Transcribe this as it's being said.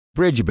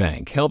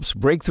Bridgebank helps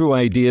breakthrough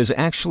ideas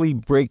actually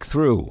break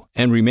through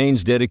and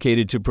remains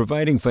dedicated to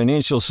providing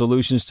financial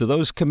solutions to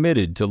those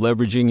committed to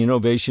leveraging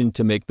innovation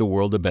to make the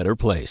world a better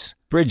place.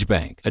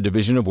 Bridgebank, a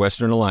division of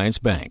Western Alliance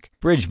Bank.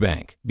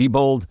 Bridgebank. Be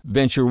bold,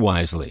 venture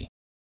wisely.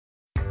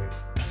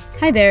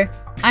 Hi there,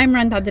 I'm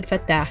Randa Abdel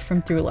Fattah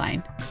from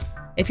Throughline.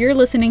 If you're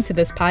listening to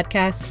this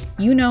podcast,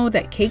 you know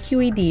that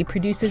KQED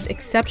produces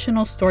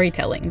exceptional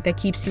storytelling that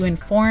keeps you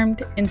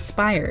informed,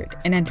 inspired,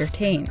 and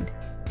entertained.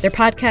 Their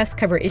podcasts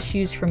cover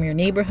issues from your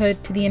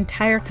neighborhood to the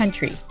entire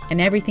country and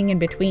everything in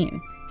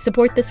between.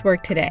 Support this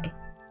work today.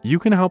 You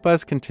can help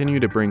us continue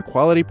to bring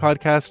quality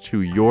podcasts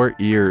to your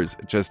ears.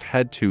 Just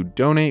head to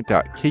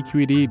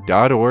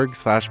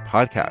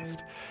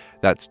donate.kqed.org/podcast.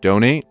 That's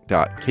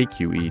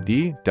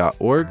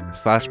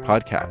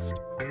donate.kqed.org/podcast.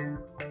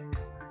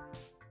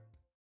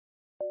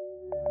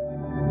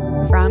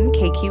 From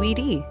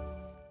KQED.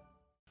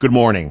 Good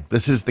morning.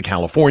 This is the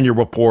California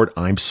Report.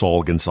 I'm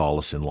Saul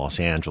Gonzalez in Los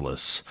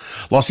Angeles.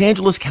 Los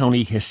Angeles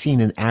County has seen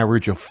an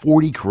average of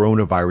 40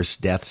 coronavirus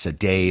deaths a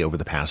day over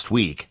the past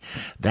week.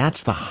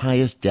 That's the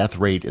highest death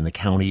rate in the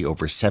county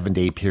over a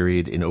 7-day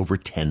period in over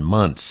 10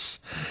 months.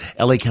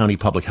 LA County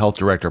Public Health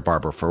Director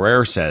Barbara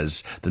Ferrer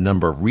says the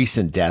number of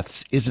recent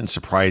deaths isn't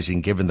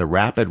surprising given the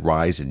rapid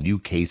rise in new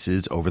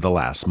cases over the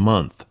last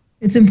month.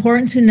 It's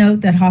important to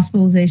note that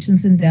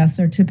hospitalizations and deaths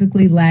are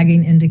typically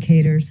lagging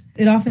indicators.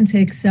 It often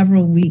takes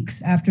several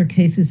weeks after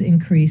cases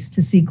increase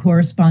to see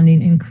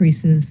corresponding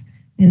increases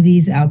in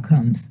these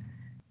outcomes.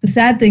 The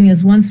sad thing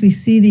is once we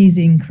see these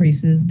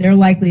increases, they're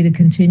likely to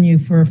continue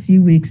for a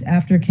few weeks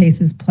after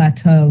cases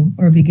plateau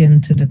or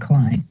begin to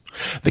decline.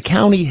 The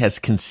county has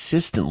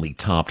consistently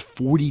topped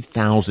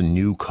 40,000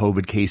 new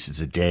COVID cases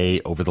a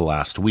day over the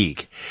last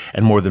week,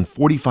 and more than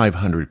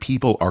 4,500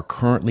 people are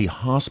currently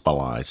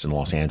hospitalized in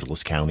Los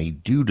Angeles County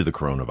due to the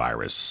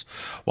coronavirus.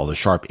 While the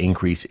sharp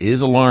increase is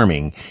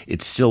alarming,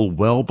 it's still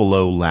well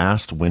below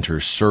last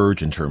winter's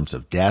surge in terms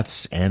of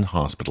deaths and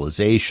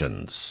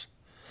hospitalizations.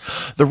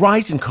 The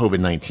rise in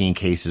COVID-19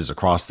 cases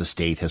across the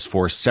state has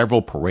forced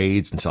several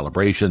parades and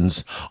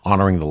celebrations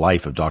honoring the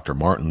life of Dr.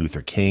 Martin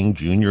Luther King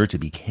Jr. to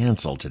be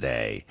canceled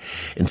today.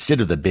 Instead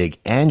of the big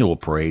annual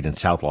parade in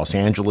South Los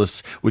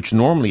Angeles, which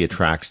normally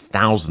attracts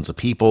thousands of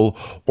people,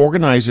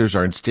 organizers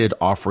are instead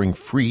offering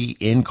free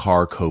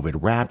in-car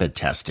COVID rapid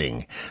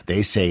testing.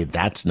 They say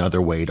that's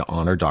another way to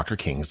honor Dr.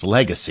 King's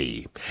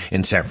legacy.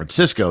 In San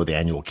Francisco, the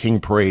annual King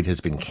Parade has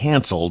been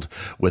canceled,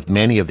 with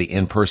many of the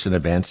in-person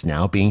events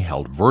now being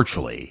held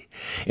virtually.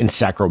 In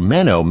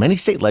Sacramento, many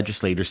state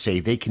legislators say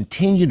they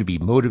continue to be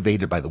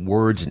motivated by the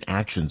words and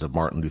actions of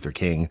Martin Luther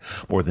King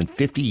more than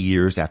 50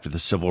 years after the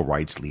civil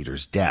rights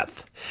leader's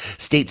death.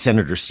 State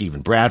Senator Stephen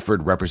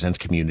Bradford represents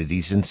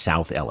communities in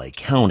South LA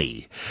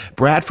County.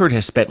 Bradford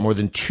has spent more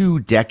than 2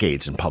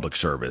 decades in public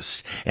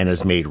service and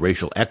has made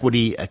racial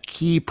equity a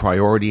key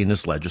priority in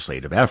his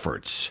legislative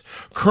efforts.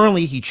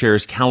 Currently, he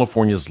chairs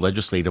California's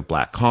Legislative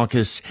Black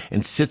Caucus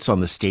and sits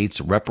on the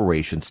state's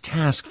Reparations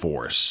Task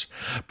Force.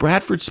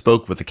 Bradford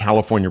spoke with the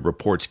California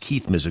Report's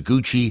Keith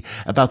Mizuguchi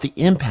about the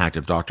impact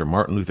of Dr.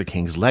 Martin Luther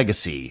King's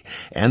legacy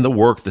and the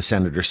work the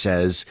senator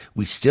says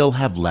we still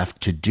have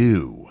left to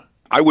do.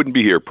 I wouldn't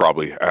be here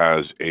probably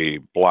as a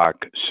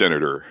black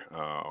senator,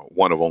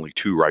 one of only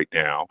 2 right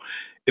now,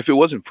 if it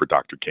wasn't for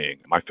Dr. King.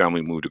 My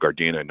family moved to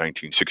Gardena in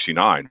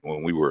 1969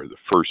 when we were the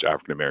first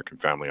African-American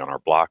family on our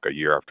block a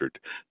year after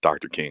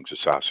Dr. King's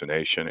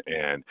assassination,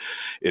 and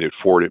it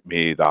afforded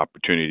me the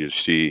opportunity to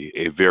see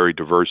a very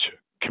diverse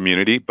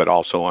community, but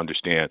also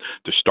understand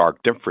the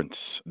stark difference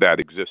that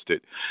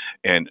existed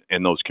in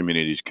those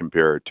communities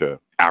compared to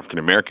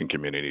African-American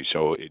communities.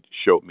 So it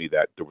showed me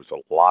that there was a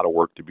lot of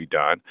work to be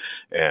done,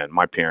 and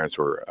my parents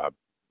were a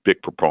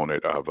big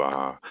proponent of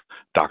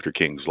Dr.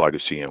 King's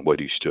legacy and what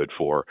he stood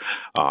for,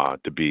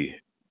 to be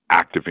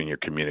active in your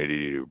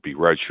community, to be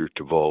registered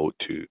to vote,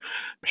 to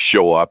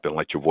show up and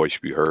let your voice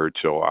be heard.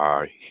 So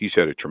he's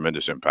had a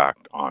tremendous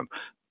impact on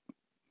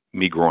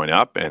me growing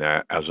up and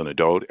as an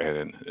adult,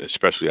 and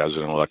especially as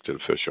an elected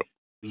official.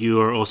 You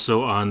are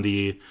also on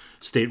the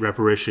State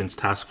Reparations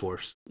Task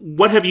Force.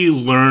 What have you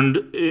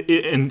learned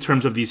in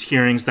terms of these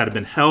hearings that have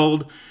been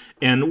held,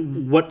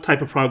 and what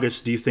type of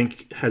progress do you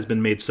think has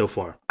been made so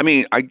far? I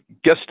mean, I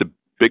guess the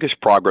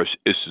biggest progress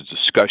is the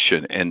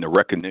discussion and the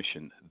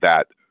recognition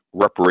that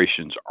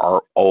reparations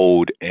are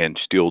owed and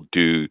still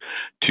due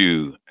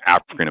to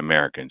African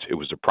Americans. It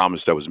was a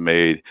promise that was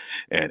made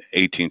in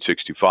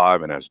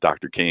 1865, and as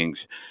Dr. King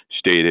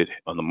stated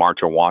on the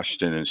March on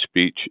Washington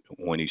speech,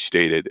 when he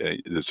stated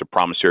there's a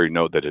promissory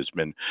note that has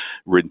been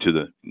written to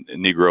the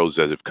Negroes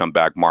that have come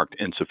back marked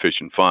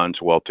insufficient funds.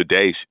 Well,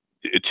 today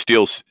it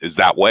still is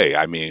that way.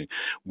 I mean,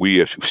 we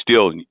have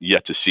still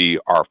yet to see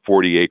our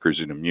 40 acres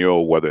in a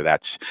mule, whether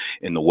that's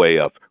in the way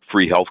of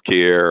free health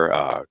care,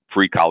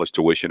 free college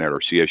tuition at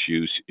our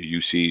CSUs,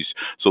 UCs.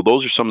 So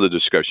those are some of the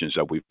discussions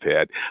that we've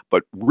had.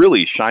 But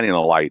really shining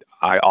a light,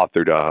 I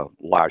authored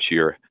last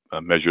year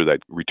a measure that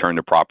returned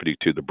the property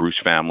to the Bruce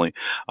family,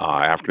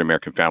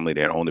 African-American family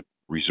that owned the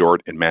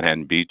resort in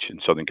Manhattan Beach in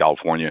Southern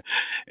California,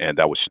 and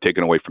that was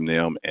taken away from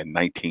them in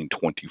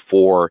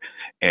 1924.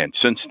 And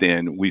since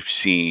then, we've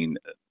seen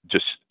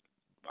just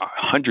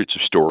hundreds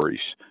of stories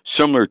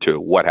similar to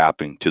what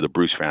happened to the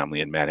Bruce family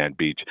in Manhattan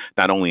Beach,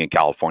 not only in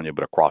California,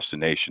 but across the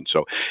nation.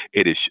 So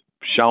it has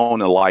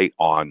shown a light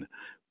on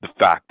the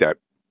fact that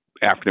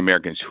African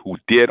Americans who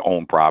did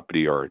own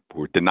property or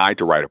were denied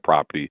the right of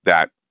property,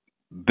 that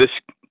this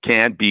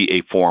can be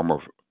a form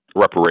of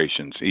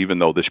reparations, even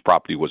though this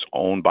property was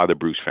owned by the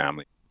Bruce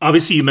family.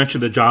 Obviously, you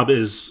mentioned the job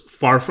is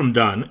far from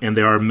done, and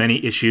there are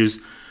many issues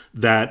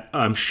that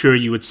I'm sure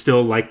you would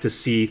still like to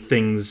see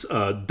things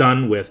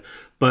done with.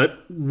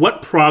 But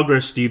what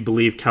progress do you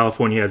believe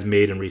California has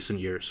made in recent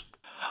years?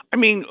 I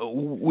mean,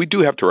 we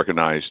do have to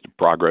recognize the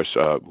progress.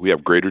 We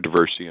have greater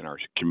diversity in our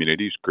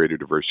communities, greater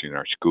diversity in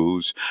our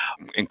schools,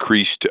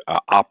 increased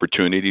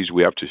opportunities.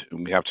 We have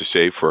to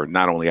say for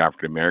not only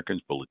African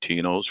Americans but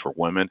Latinos, for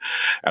women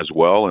as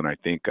well. And I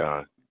think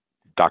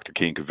Dr.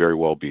 King could very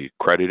well be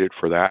credited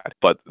for that.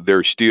 But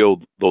there's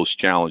still those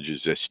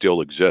challenges that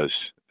still exist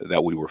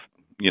that we were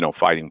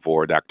fighting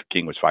for, Dr.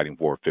 King was fighting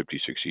for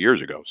 50, 60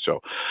 years ago. So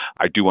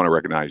I do want to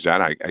recognize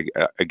that.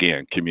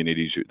 Again,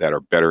 communities that are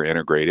better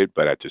integrated,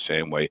 but at the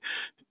same way,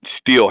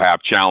 still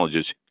have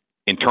challenges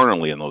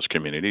internally in those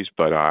communities.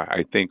 But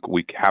I think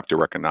we have to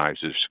recognize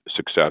the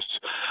success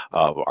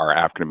of our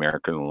African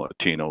American and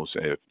Latinos,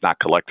 if not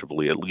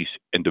collectively, at least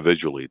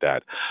individually,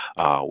 that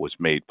was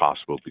made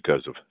possible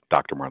because of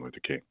Dr. Martin Luther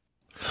King.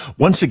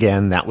 Once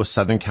again, that was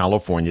Southern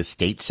California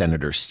State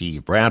Senator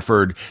Steve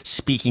Bradford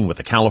speaking with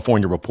the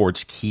California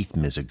Report's Keith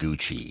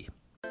Mizuguchi.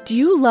 Do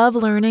you love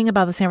learning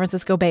about the San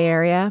Francisco Bay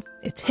Area?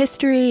 Its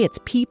history, its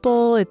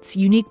people, its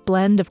unique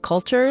blend of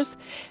cultures?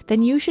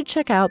 Then you should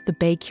check out the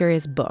Bay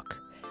Curious book.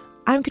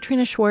 I'm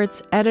Katrina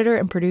Schwartz, editor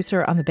and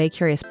producer on the Bay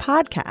Curious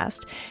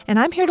podcast, and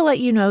I'm here to let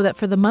you know that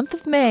for the month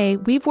of May,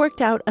 we've worked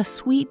out a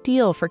sweet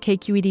deal for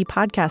KQED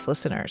podcast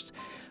listeners.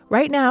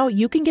 Right now,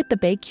 you can get the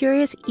Bay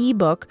Curious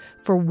ebook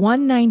for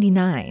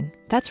 $1.99.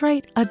 That's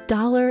right,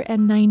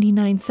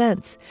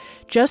 $1.99.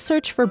 Just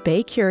search for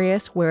Bay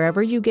Curious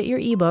wherever you get your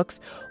ebooks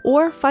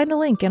or find a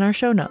link in our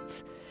show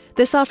notes.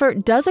 This offer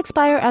does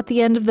expire at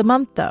the end of the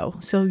month, though,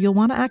 so you'll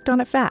want to act on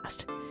it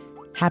fast.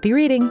 Happy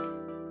reading!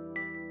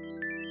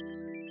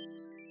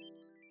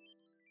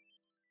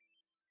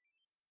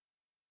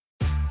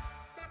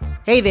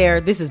 Hey there,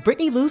 this is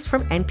Brittany Luce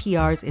from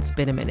NPR's It's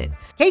Been a Minute.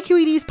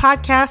 KQED's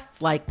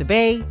podcasts like The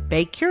Bay,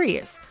 Bay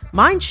Curious,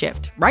 Mind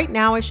Shift, Right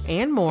Nowish,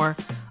 and more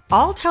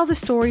all tell the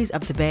stories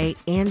of the Bay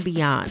and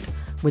beyond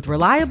with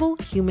reliable,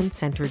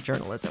 human-centered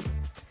journalism.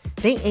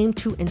 They aim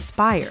to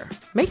inspire,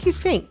 make you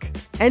think,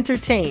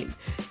 entertain,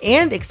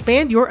 and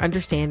expand your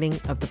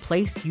understanding of the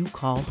place you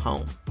call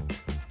home.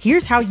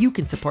 Here's how you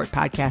can support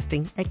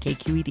podcasting at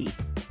KQED.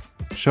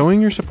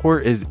 Showing your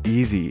support is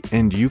easy,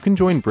 and you can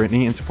join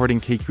Brittany in supporting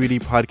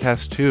KQED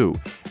Podcast too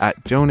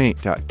at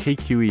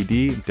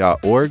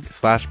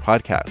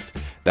donate.kqed.org/podcast.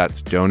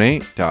 That's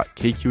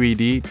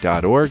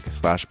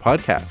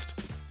donate.kqed.org/podcast.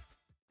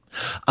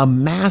 A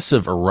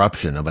massive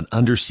eruption of an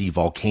undersea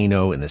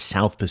volcano in the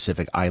South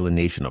Pacific island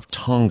nation of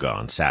Tonga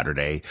on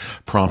Saturday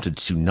prompted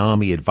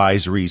tsunami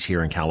advisories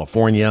here in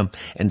California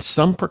and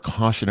some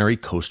precautionary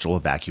coastal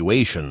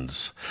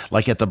evacuations,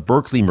 like at the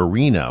Berkeley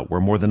Marina, where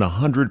more than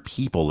 100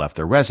 people left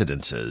their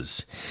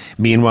residences.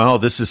 Meanwhile,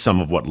 this is some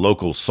of what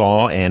locals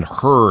saw and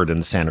heard in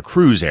the Santa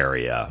Cruz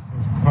area.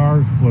 There's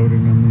cars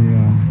floating in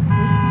the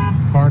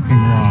parking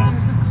lot.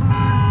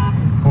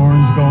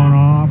 Horns going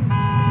off.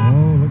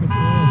 Oh, look at this.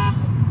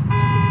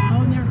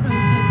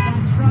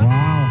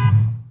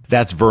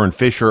 That's Vern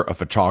Fisher, a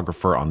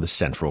photographer on the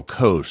Central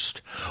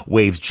Coast.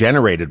 Waves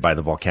generated by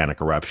the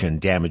volcanic eruption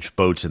damaged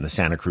boats in the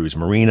Santa Cruz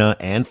Marina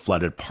and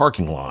flooded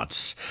parking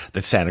lots.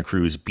 The Santa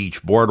Cruz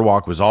Beach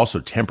Boardwalk was also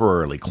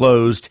temporarily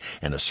closed,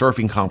 and a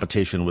surfing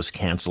competition was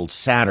canceled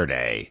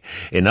Saturday.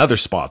 In other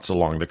spots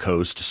along the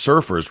coast,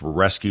 surfers were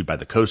rescued by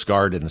the Coast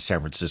Guard and the San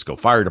Francisco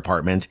Fire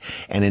Department,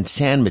 and in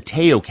San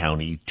Mateo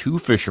County, 2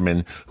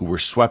 fishermen who were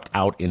swept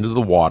out into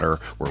the water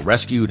were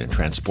rescued and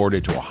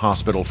transported to a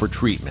hospital for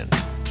treatment.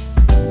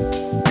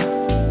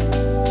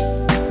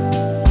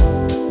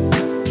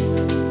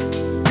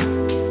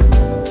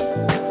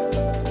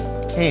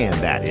 And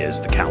that is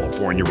the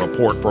California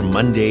Report for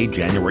Monday,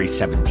 January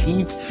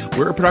 17th.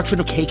 We're a production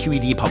of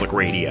KQED Public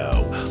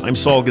Radio. I'm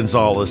Saul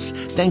Gonzalez.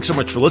 Thanks so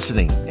much for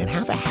listening, and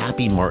have a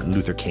happy Martin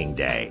Luther King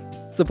Day.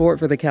 Support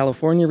for the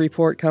California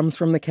Report comes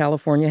from the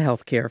California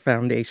Healthcare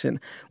Foundation,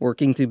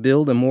 working to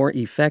build a more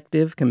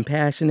effective,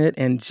 compassionate,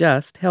 and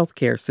just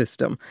healthcare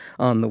system.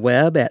 On the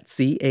web at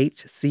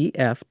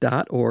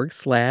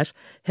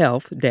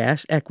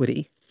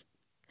chcf.org/health-equity.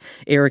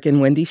 Eric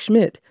and Wendy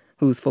Schmidt,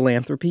 whose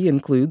philanthropy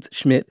includes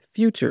Schmidt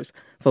Futures,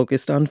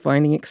 focused on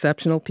finding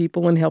exceptional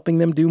people and helping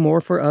them do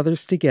more for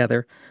others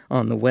together,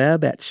 on the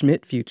web at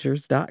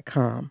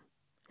schmidtfutures.com.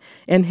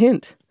 And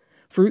Hint,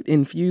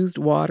 fruit-infused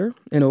water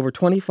in over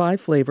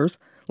 25 flavors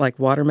like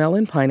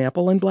watermelon,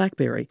 pineapple, and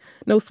blackberry.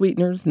 No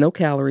sweeteners, no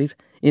calories,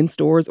 in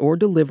stores or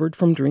delivered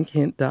from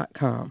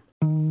drinkhint.com.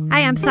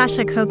 Hi, I'm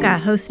Sasha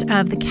Khokha, host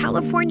of the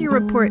California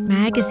Report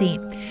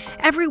magazine.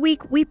 Every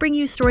week, we bring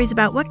you stories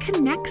about what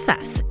connects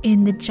us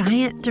in the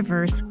giant,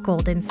 diverse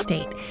Golden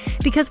State.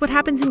 Because what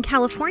happens in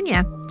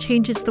California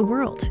changes the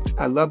world.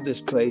 I love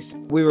this place.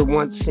 We were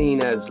once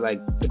seen as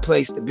like the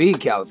place to be,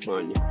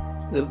 California.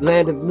 The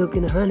land of milk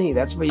and honey.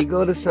 That's where you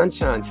go to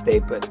Sunshine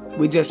State, but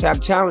we just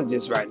have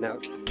challenges right now.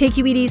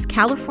 KQED's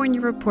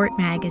California Report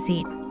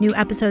magazine. New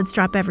episodes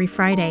drop every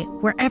Friday,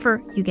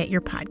 wherever you get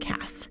your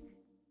podcasts.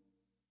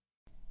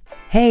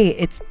 Hey,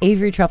 it's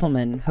Avery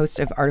Trufelman, host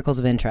of Articles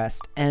of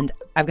Interest. And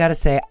I've got to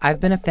say, I've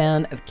been a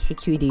fan of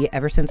KQED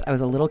ever since I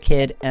was a little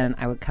kid and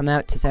I would come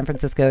out to San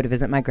Francisco to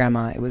visit my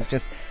grandma. It was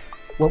just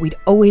what we'd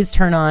always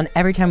turn on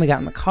every time we got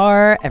in the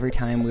car, every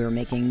time we were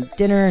making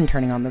dinner and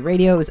turning on the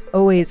radio. It was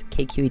always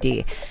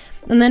KQED.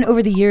 And then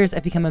over the years,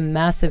 I've become a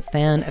massive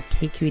fan of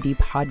KQED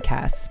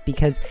podcasts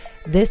because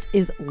this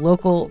is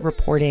local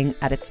reporting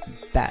at its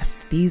best.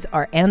 These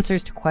are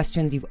answers to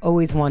questions you've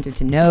always wanted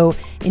to know,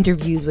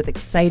 interviews with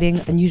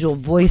exciting, unusual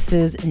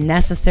voices,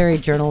 necessary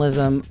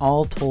journalism,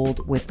 all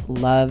told with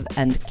love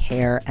and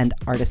care and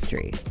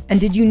artistry. And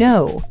did you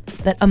know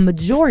that a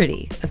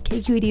majority of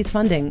KQED's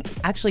funding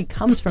actually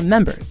comes from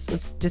members?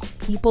 It's just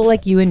people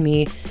like you and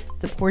me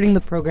supporting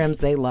the programs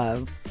they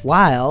love,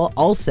 while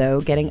also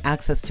getting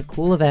access to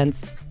cool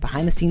events,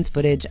 behind-the-scenes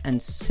footage, and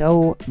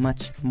so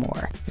much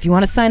more. If you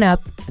want to sign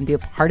up and be a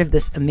part of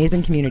this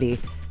amazing community,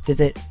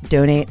 visit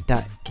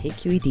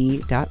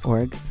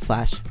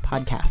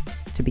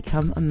donate.kqed.org/podcasts to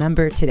become a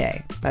member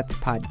today. That's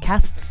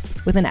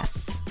podcasts with an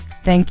S.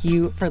 Thank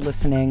you for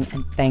listening,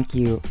 and thank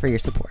you for your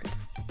support.